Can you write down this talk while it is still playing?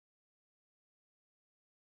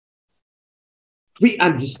we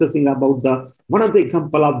are discussing about the one of the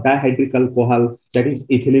example of dihydric alcohol, that is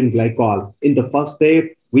ethylene glycol. In the first step,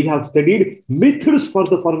 we have studied methods for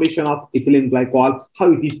the formation of ethylene glycol,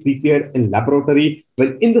 how it is prepared in laboratory.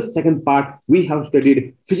 Well, in the second part, we have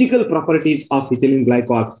studied physical properties of ethylene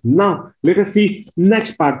glycol. Now, let us see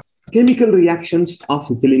next part, chemical reactions of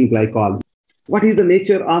ethylene glycol. What is the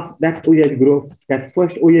nature of that OH group? That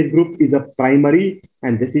first OH group is a primary,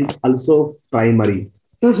 and this is also primary.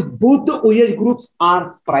 Thus, both the OH groups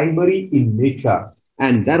are primary in nature,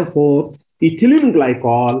 and therefore, ethylene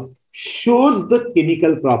glycol shows the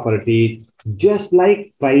chemical properties just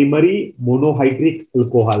like primary monohydric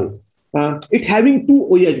alcohol. It's having two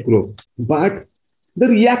OH groups, but the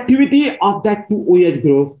reactivity of that two OH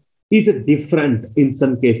groups is different in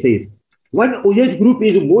some cases. One OH group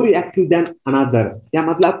is more reactive than another. या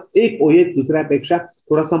मतलब एक OH दूसऱ्यापेक्षा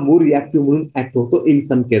थोड़ा सा more reactive म्हणून act होतो in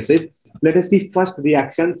some cases. Let us see first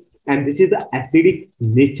reaction, and this is the acidic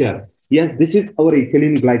nature. Yes, this is our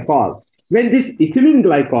ethylene glycol. When this ethylene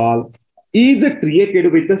glycol is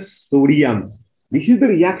treated with the sodium, this is the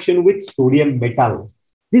reaction with sodium metal.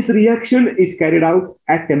 This reaction is carried out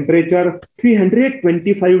at temperature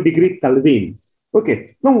 325 degree Kelvin.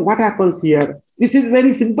 Okay, now what happens here? This is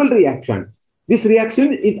very simple reaction. This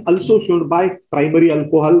reaction is also shown by primary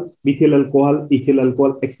alcohol, methyl alcohol, ethyl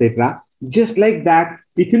alcohol, etc. Just like that,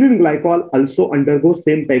 ethylene glycol also undergoes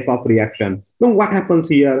same type of reaction. Now what happens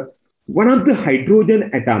here? One of the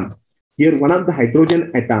hydrogen atoms, here one of the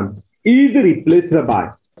hydrogen atom is replaced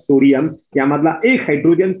by sodium. यामधला एक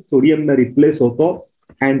hydrogen sodium ने replace होतो,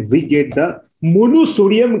 and we get the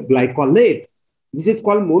monosodium glycolate. This is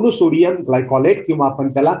called monosodium glycolate, किंवा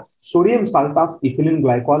आपण त्याला sodium salt of ethylene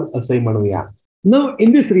glycol असे म्हणूया. Now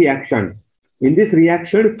in this reaction,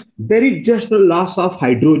 there is just a loss of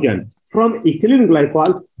hydrogen from ethylene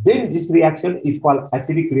glycol. Then this reaction is called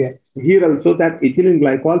acidic reaction. Here also that ethylene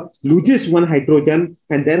glycol loses one hydrogen,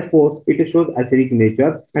 and therefore it shows acidic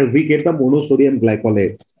nature, and we get the monosodium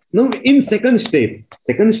glycolate. Now in second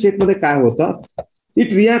step मध्ये काय होतं?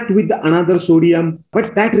 It reacts with another sodium,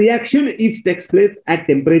 but that reaction takes place at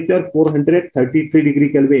temperature 433 degree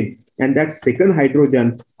Kelvin, and that second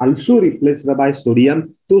hydrogen also replaced by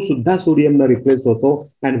sodium. तो सुद्धा sodium ने replace होतो,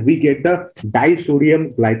 and we get the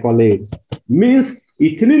disodium glycolate. Means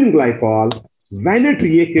ethylene glycol, when it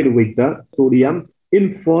reacted with the sodium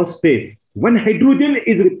in first stage, one hydrogen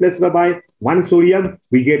is replaced by one sodium,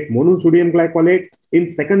 we get monosodium glycolate. In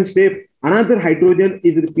second step, another hydrogen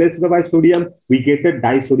is replaced by sodium, we get a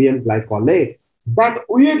disodium glycolate. That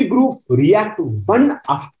OH group react one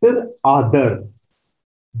after other.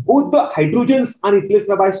 Both the hydrogens are replaced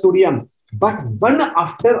by sodium, but one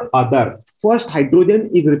after other. First hydrogen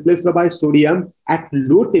is replaced by sodium at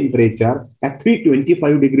low temperature at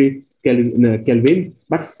 325 degree Kelvin,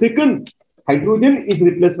 but second hydrogen is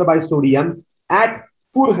replaced by sodium at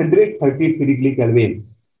 433 degree Kelvin.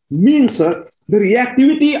 Means the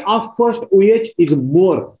reactivity of first OH is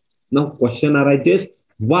more. Now question arises,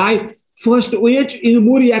 why first OH is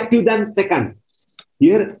more reactive than second?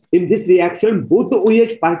 Here in this reaction, both the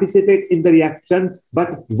OH participate in the reaction,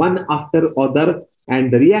 but one after other, and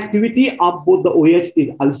the reactivity of both the OH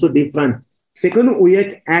is also different. Second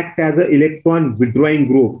OH acts as an electron withdrawing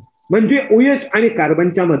group. म्हणजे OH आणि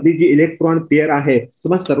कार्बनच्या मधली जी electron pair आहे,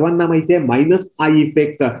 तुम्हाला सर्वांना माहिती आहे minus आय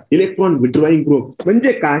effect, electron withdrawing group.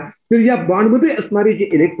 म्हणजे काय, तर या बॉन्ड मध्ये असणारी जी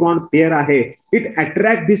इलेक्ट्रॉन पेअर आहे, it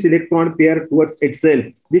attract this electron pair towards itself.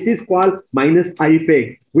 This is called minus I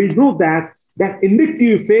effect. We know that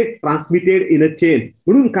inductive effect transmitted in a chain.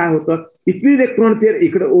 म्हणून काय होतं, इथली इलेक्ट्रॉन पेअर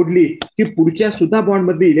इकडे ओढली की पुढच्या सुद्धा बॉन्ड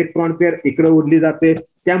मध्ये इलेक्ट्रॉन पेअर इकडे ओढली जाते,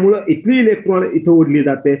 त्यामुळे इथली इलेक्ट्रॉन इथे ओढली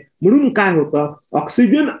जाते. म्हणून काय होतं,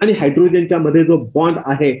 ऑक्सिजन आणि हायड्रोजनच्या मध्ये जो बॉन्ड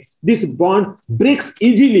आहे, दिस बॉन्ड ब्रेक्स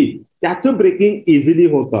इझिली, त्याचं ब्रेकिंग इझिली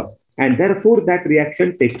होतं, and therefore that reaction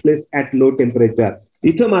takes place at low temperature.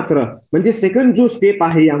 इथं मात्र म्हणजे सेकंड जो स्टेप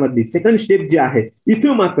आहे, यामधली सेकंड स्टेप जी आहे,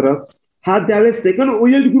 इथं मात्र हा ज्यावेळेस सेकंड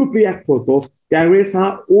OH ग्रुप रिॲक्ट होतो, त्यावेळेस हा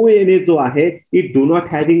ONA जो आहे, it do not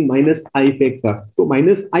having minus I effect. तो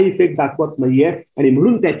मायनस आय इफेक्ट दाखवत नाहीये, आणि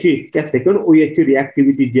म्हणून त्याची त्या सेकंड OH ची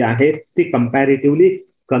रिॲक्टिव्हिटी जी आहे ती कंपॅरेटिव्हली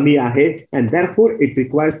कमी आहे, and therefore it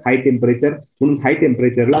requires high temperature. म्हणून हाय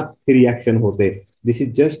टेम्परेचरला ही रिॲक्शन होते. This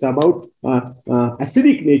is just about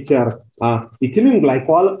acidic nature. Ethylene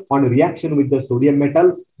glycol on reaction with the sodium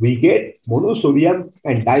metal, we get monosodium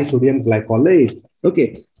and disodium glycolate.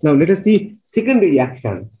 Okay, now let us see second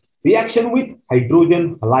reaction. Reaction with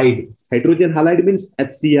hydrogen halide. Hydrogen halide means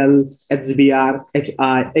HCl, HBr,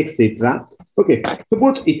 HI, etc. Okay,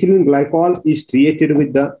 suppose ethylene glycol is treated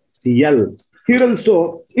with the Cl. Here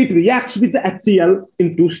also it reacts with the HCl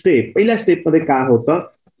in two steps. पहिल्या step मध्ये काय होतं,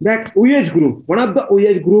 that OH group, one of the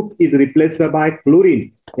OH group is replaced by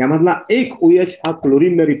chlorine. यामधला एक OH हा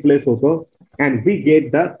chlorine ने replace होतो, and we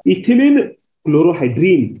get the ethylene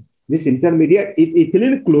chlorohydrine. This intermediate is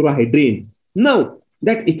ethylene chlorohydrine. Now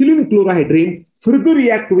that ethylene chlorohydrine further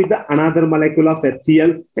react with the another molecule of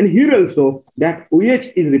HCl, and here also that OH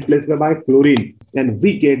is replaced by chlorine, and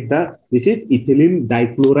we get this is ethylene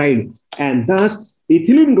dichloride, and thus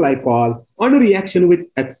ethylene glycol on reaction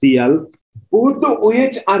with HCl, both the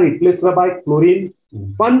OH are replaced by chlorine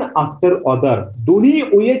one after other. दोन्ही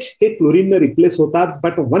OH हे chlorine ने replace होतात,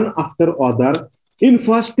 but one after other. In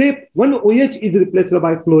first step, one OH is replaced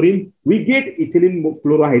by chlorine. We get ethylene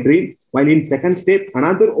chlorohydrine. While in second step,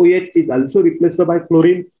 another OH is also replaced by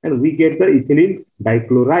chlorine, and we get the ethylene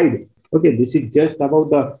dichloride. Okay, this is just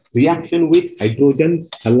about the reaction with hydrogen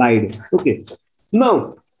halide. Okay,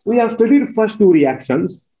 now we have studied first two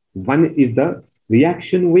reactions. One is the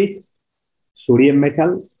reaction with sodium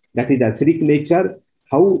metal, that is acidic nature,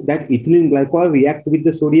 how that ethylene glycol react with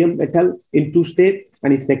the sodium metal in two steps.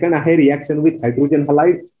 And the second reaction with hydrogen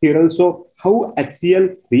halide. Here also how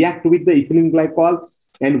HCl react with the ethylene glycol,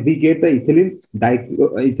 and we get the ethylene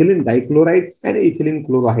dichloride and ethylene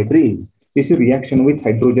chlorohydrine. This is reaction with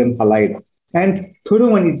hydrogen halide. And third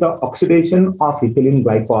one is the oxidation of ethylene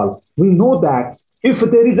glycol. We know that if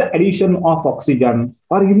there is addition of oxygen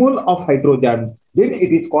or removal of hydrogen, then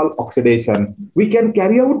it is called oxidation. We can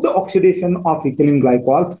carry out the oxidation of ethylene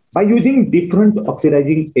glycol by using different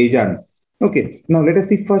oxidizing agent. Okay, now let us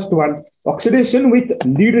see first one, oxidation with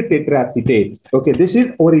lead tetraacetate. Okay, this is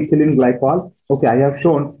our ethylene glycol. Okay, I have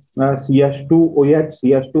shown CH2OH,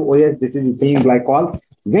 CH2OH, this is ethylene glycol.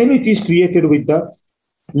 When it is treated with the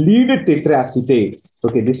lead tetraacetate,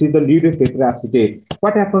 okay, this is the lead tetraacetate.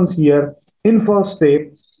 What happens here? In first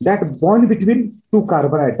step, that bond between two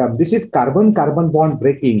carbon atoms, this is carbon-carbon bond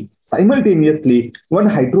breaking. Simultaneously, one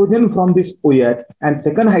hydrogen from this OH and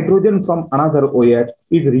second hydrogen from another OH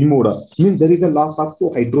is removed. Means there is a loss of two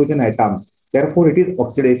hydrogen atoms. Therefore, it is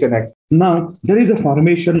oxidation act. Now, there is a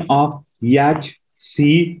formation of H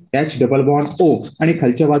double bond O. And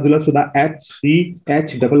खालच्या बाजूला सुद्धा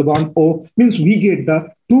H double bond O. Means we get the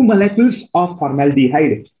two molecules of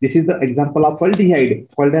formaldehyde. This is the example of aldehyde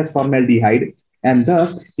called as formaldehyde. And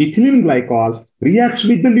thus, ethylene glycol reacts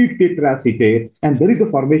with the lead tetraacetate, and there is a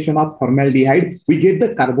formation of formaldehyde. We get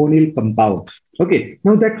the carbonyl compound. Okay,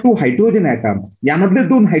 now that two hydrogen atom, यामधले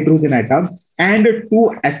दोन hydrogen atom and two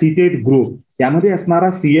acetate group, यामध्ये असणारा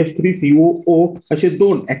CH3COO असे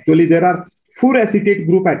दोन. Actually, there are four acetate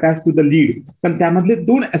group attached to the lead, पण त्यामधले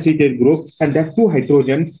दोन acetate group, and that two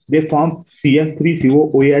hydrogen, they form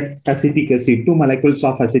CH3COOH acetic acid, two molecules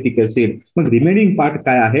of acetic acid. But remaining part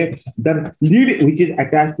काय आहे? The lead which is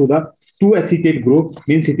attached to the two acetate group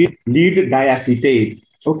means it is lead diacetate.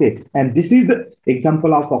 Okay, and this is the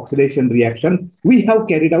example of oxidation reaction. We have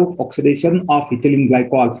carried out oxidation of ethylene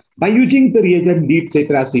glycol by using the reagent lead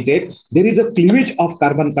tetraacetate. There is a cleavage of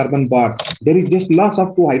carbon-carbon bond. There is just loss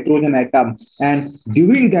of two hydrogen atoms, and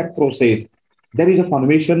during that process, there is a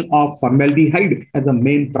formation of formaldehyde as the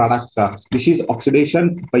main product. This is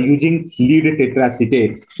oxidation by using lead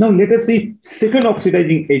tetraacetate. Now let us see second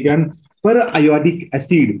oxidizing agent, periodic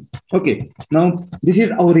acid. Okay, now this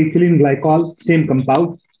is our ethylene glycol, same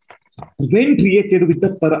compound. When treated with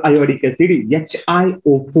the periodic acid,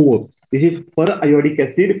 HiO4, this is periodic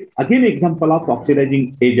acid, again example of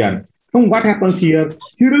oxidizing agent. Now what happens here?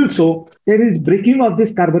 Here also there is breaking of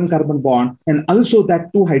this carbon-carbon bond, and also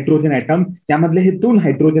that two hydrogen atom, त्यामधले हे दोन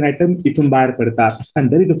hydrogen atom इथून बाहेर पडतात, and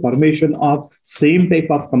there is a formation of same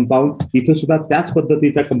type of compound. इथे सुद्धा त्याच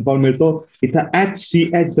पद्धतीचा compound मिळतो. इथे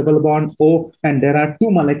HCH double bond O, and there are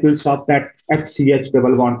two molecules of that HCH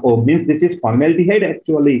double bond O. Means this is formaldehyde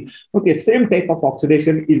actually. Okay, same type of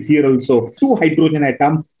oxidation is here also. Two hydrogen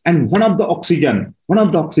atom and one of the oxygen,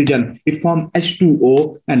 it forms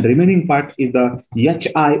H2O, and remaining part is the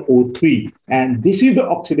HiO3. And this is the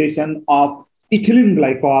oxidation of ethylene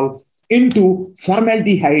glycol into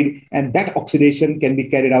formaldehyde, and that oxidation can be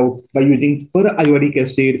carried out by using periodic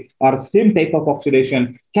acid, or same type of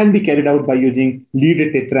oxidation can be carried out by using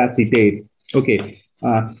lead tetraacetate. Okay.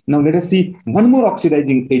 Now let us see one more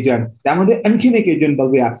oxidizing agent. त्यामध्ये आणखीन एक agent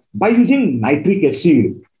बघूया. By using nitric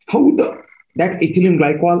acid, how that ethylene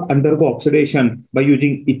glycol undergo oxidation by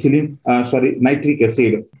using nitric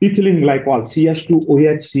acid. Ethylene glycol,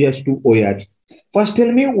 CH2OH. First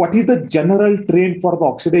tell me what is the general trend for the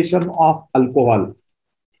oxidation of alcohol,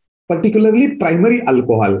 particularly primary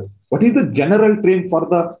alcohol. What is the general trend for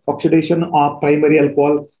the oxidation of primary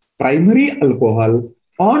alcohol? Primary alcohol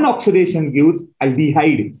on oxidation gives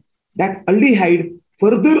aldehyde. That aldehyde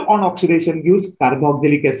further on oxidation gives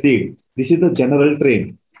carboxylic acid. This is the general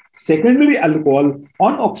trend. Secondary alcohol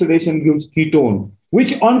on oxidation gives ketone,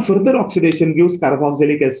 which on further oxidation gives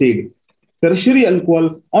carboxylic acid. Tertiary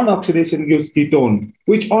alcohol on oxidation gives ketone,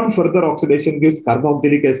 which on further oxidation gives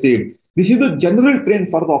carboxylic acid. This is the general trend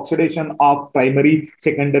for the oxidation of primary,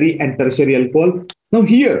 secondary, and tertiary alcohol. Now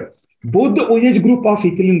here, both the OH group of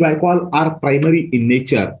ethylene glycol are primary in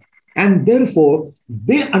nature, and therefore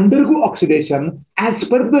they undergo oxidation as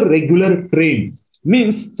per the regular trend.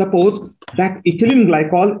 Means, suppose that ethylene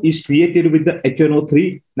glycol is created with the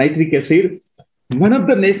HNO3 nitric acid. One of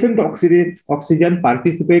the nascent oxygen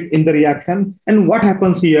participate in the reaction, and what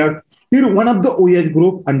happens here? Here one of the OH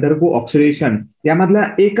group undergo oxidation. यामधला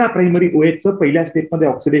एका primary OH चं पहिल्या step मध्ये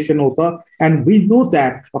oxidation होतं, and we know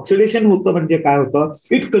that oxidation होतं म्हणजे काय होतं?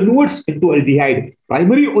 It converts into aldehyde.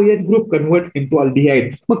 Primary OH group convert into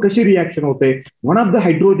aldehyde. मग कशी रिएक्शन होते? वन ऑफ द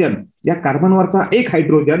हायड्रोजन, या कार्बनवरचा एक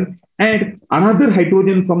hydrogen and another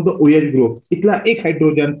hydrogen from the OH group, इथला एक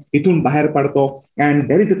हायड्रोजन इथून बाहेर पडतो, and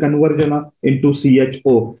there is a conversion into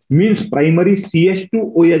CHO. Means primary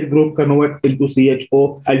CH2OH group convert into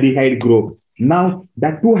CHO aldehyde group. Now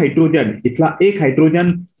that two hydrogen, इथला एक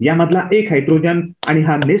hydrogen, यामधला एक हायड्रोजन आणि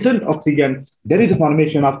हा nascent oxygen, there is a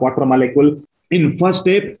formation of water molecule. In first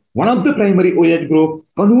step, one of the primary OH group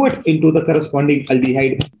convert into the corresponding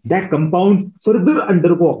aldehyde. That compound further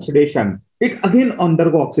undergo oxidation. It again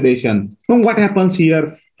undergo oxidation. Now what happens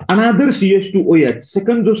here? Another CH2OH,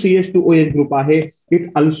 second जो CH2OH group आहे, it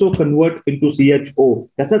also convert into CHO.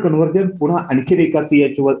 त्याचं conversion पुन्हा आणखी एका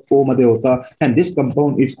CHO मध्ये होतं, and this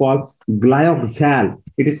compound is called glyoxal.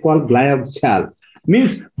 It is called glyoxal.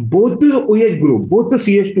 Means both the OH group, both the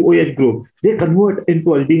CH2OH group, they convert into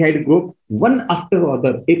aldehyde group one after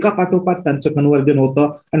other. एका पाठोपाठ त्यांचं conversion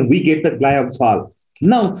होतं, and we get the glyoxal.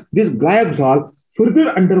 Now this glyoxal further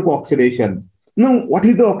undergo oxidation. Now what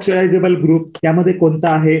is the oxidizable group? यामध्ये कोणता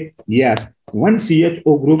आहे? Yes, one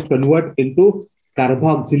CHO group convert into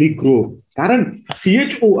carboxylic group. कारण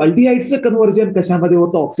CHO अल्डिहाइडचं conversion कशामध्ये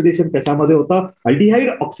होतं? ऑक्सिडेशन कशामध्ये होतं? Aldehyde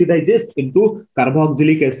ऑक्सिडायझेस into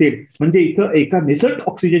carboxylic acid. म्हणजे इथं एका नेसंट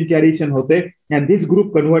ऑक्सिजनचे ऍडिशन होते, and this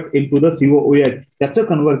group convert into the COOH. त्याचं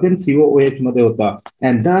कन्वर्जन COOH मध्ये होतं,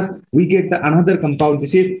 and thus we get the another compound,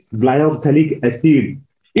 this is glyoxylic acid.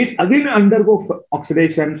 It again undergo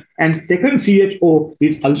oxidation, and second CHO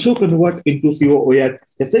is also convert into COOH.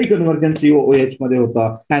 त्याचंही conversion COOH मध्ये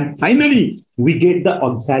होतं, and finally we get the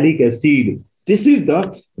oxalic acid. This is the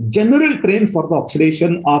general trend for the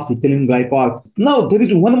oxidation of ethylene glycol. Now there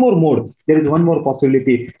is one more mode. There is one more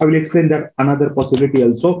possibility. I will explain that another possibility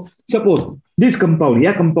also. Suppose this compound,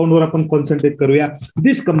 या compound वर आपण concentrate करूया.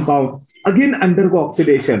 This compound again undergo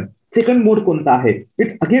oxidation. Second mode कोणता आहे?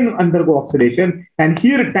 It again undergo oxidation, and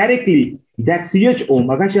here directly that CHO,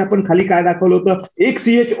 मगाशी आपण खाली काय दाखवलं होतं? एक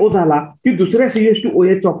CHO झाला की दुसऱ्या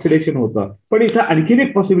CH2OH ऑक्सिडेशन होतं, पण इथं आणखीन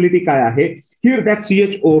एक पॉसिबिलिटी काय आहे? Here that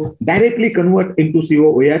CHO directly convert into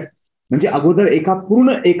COOH. म्हणजे अगोदर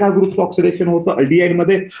एका ग्रुपचं ऑक्सिडेशन होतं अल्डिहाइड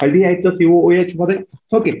मध्ये, अल्डिहाइडचं COOH मध्ये.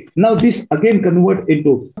 Okay, now this again convert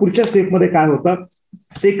into, पुढच्या स्टेप मध्ये काय होतं?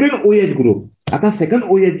 Second OH group. आता सेकंड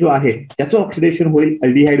OH जो आहे त्याचं ऑक्सिडेशन होईल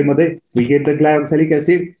अल्डिहाइड मध्ये. We get the ग्लायोक्सिलिक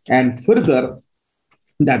acid, and further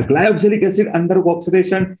that glyoxylic acid undergo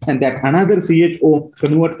oxidation, and that another CHO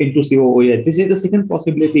convert into COOH. This is the second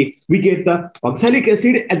possibility. We get the oxalic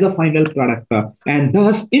acid as a final product, and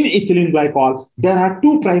thus in ethylene glycol there are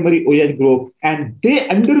two primary OH group, and they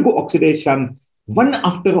undergo oxidation one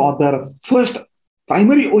after other. First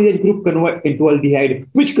primary OH group convert into aldehyde,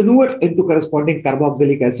 which convert into corresponding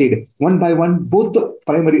carboxylic acid. One by one, both the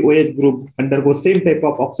primary OH group undergo same type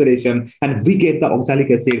of oxidation, and we get the oxalic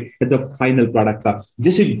acid as the final product.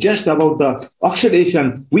 This is just about the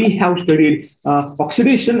oxidation. We have studied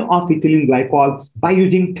oxidation of ethylene glycol by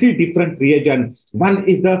using three different reagents. One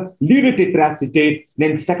is the lead tetraacetate,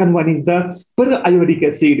 then second one is the periodic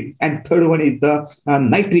acid, and third one is the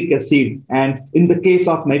nitric acid. And in the case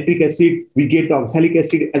of nitric acid, we get the oxalic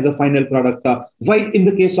acid as a final product. While in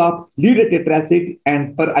the case of lead tetraacetate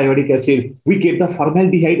and periodic acid, we get the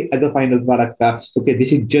formaldehyde as a final product. Okay,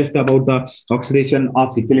 this is just about the oxidation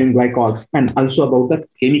of ethylene glycol, and also about the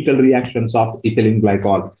chemical reactions of ethylene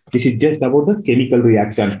glycol. This is just about the chemical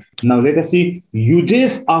reaction. Now let us see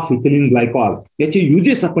uses of ethylene glycol. याचे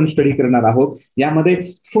uses आपण study करणार आहोत. यामध्ये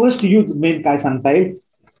first use main काय सांगता येईल?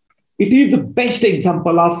 It is the best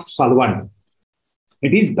example of solvent.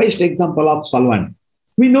 It is best example of solvent.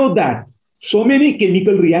 We know that so many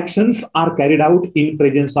chemical reactions are carried out in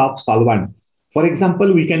presence of solvent. For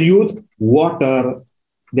example, we can use water,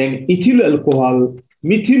 then ethyl alcohol,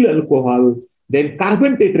 methyl alcohol, then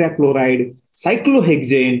carbon tetrachloride,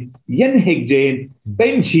 cyclohexane, N-hexane,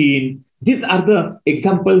 benzene. These are the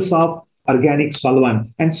examples of organic solvent,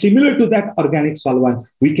 and similar to that organic solvent,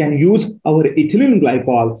 we can use our ethylene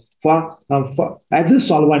glycol for as a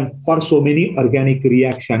solvent for so many organic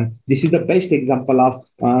reaction. This is the best example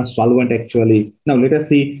of solvent actually. Now let us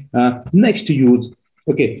see next use.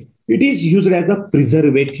 Okay, it is used as a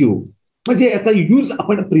preservative. म्हणजे याचा use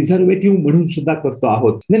आपण preservative म्हणून सुद्धा करतो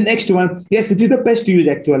आहोत. Next one, yes it is the best use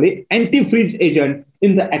actually अँटीफ्रीज agent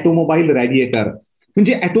in the automobile रॅडिएटर.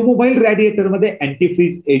 म्हणजे automobile रॅडिएटर मध्ये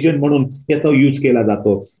अँटीफ्रीज agent म्हणून याचा यूज केला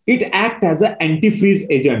जातो. It act as a अँटीफ्रीज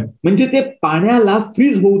agent, म्हणजे ते पाण्याला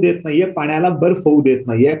फ्रीज होऊ देत नाहीये, पाण्याला बर्फ होऊ देत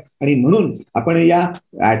नाहीये, आणि म्हणून आपण या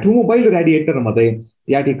ऑटोमोबाईल रॅडिएटर मध्ये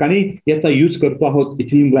या ठिकाणी याचा यूज करतो आहोत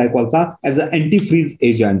ethylene ग्लायकॉलचा as a अँटीफ्रीज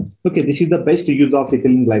agent. Okay, this is the best use of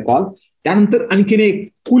ethylene glycol. त्यानंतर आणखीन एक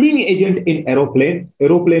कुलिंग एजंट इन एरोप्लेन.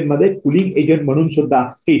 एरोप्लेन मध्ये कुलिंग एजंट म्हणून सुद्धा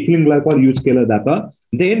हे इथिलीन ग्लायकॉल यूज केलं जातं.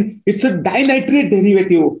 Then it's a डायनायट्रेट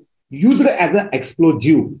derivative used as a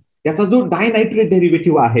explosive. याचा जो डायनायट्रेट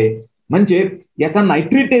डेरिव्हेटिव्ह आहे, म्हणजे याचा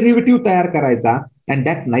नायट्रेट डेरिव्हेटिव्ह तयार करायचा, and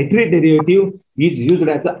that nitrate derivative is used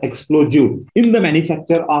as a explosive in the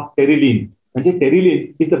manufacture of Terylene. म्हणजे Terylene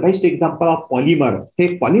is the best example of polymer. Hey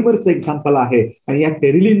पॉलिमरचं example आहे, आणि या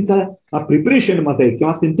टेरिलिनचा प्रिपरेशन मध्ये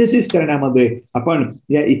किंवा सिंथेसिस करण्यामध्ये आपण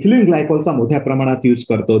या इथिलीन ग्लायकॉलचा मोठ्या प्रमाणात यूज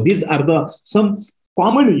करतो. These are the some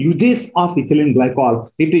common uses of ethylene glycol.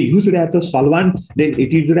 It is used as a solvent, then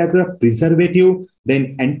it is used as a preservative, then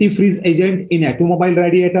antifreeze agent in automobile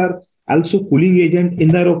radiator, also cooling agent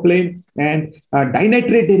in the aeroplane, and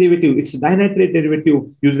dinitrate derivative. It's dinitrate derivative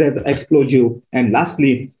used as explosive, and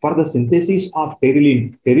lastly for the synthesis of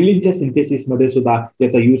teriline. Teriline synthesis मध्ये सुद्धा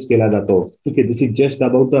याचा use केला जातो. Okay, this is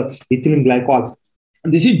just about the ethylene glycol.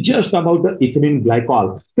 This is just about the ethylene glycol.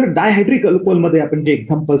 तर डायहायड्रिक alcohol मध्ये आपण जे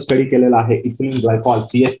example study केलेलं आहे ethylene glycol,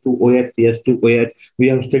 CH2OH, CH2OH. We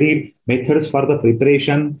have studied methods for the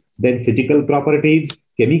preparation, then physical properties,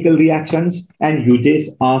 chemical reactions, and uses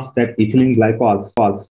of that ethylene glycol.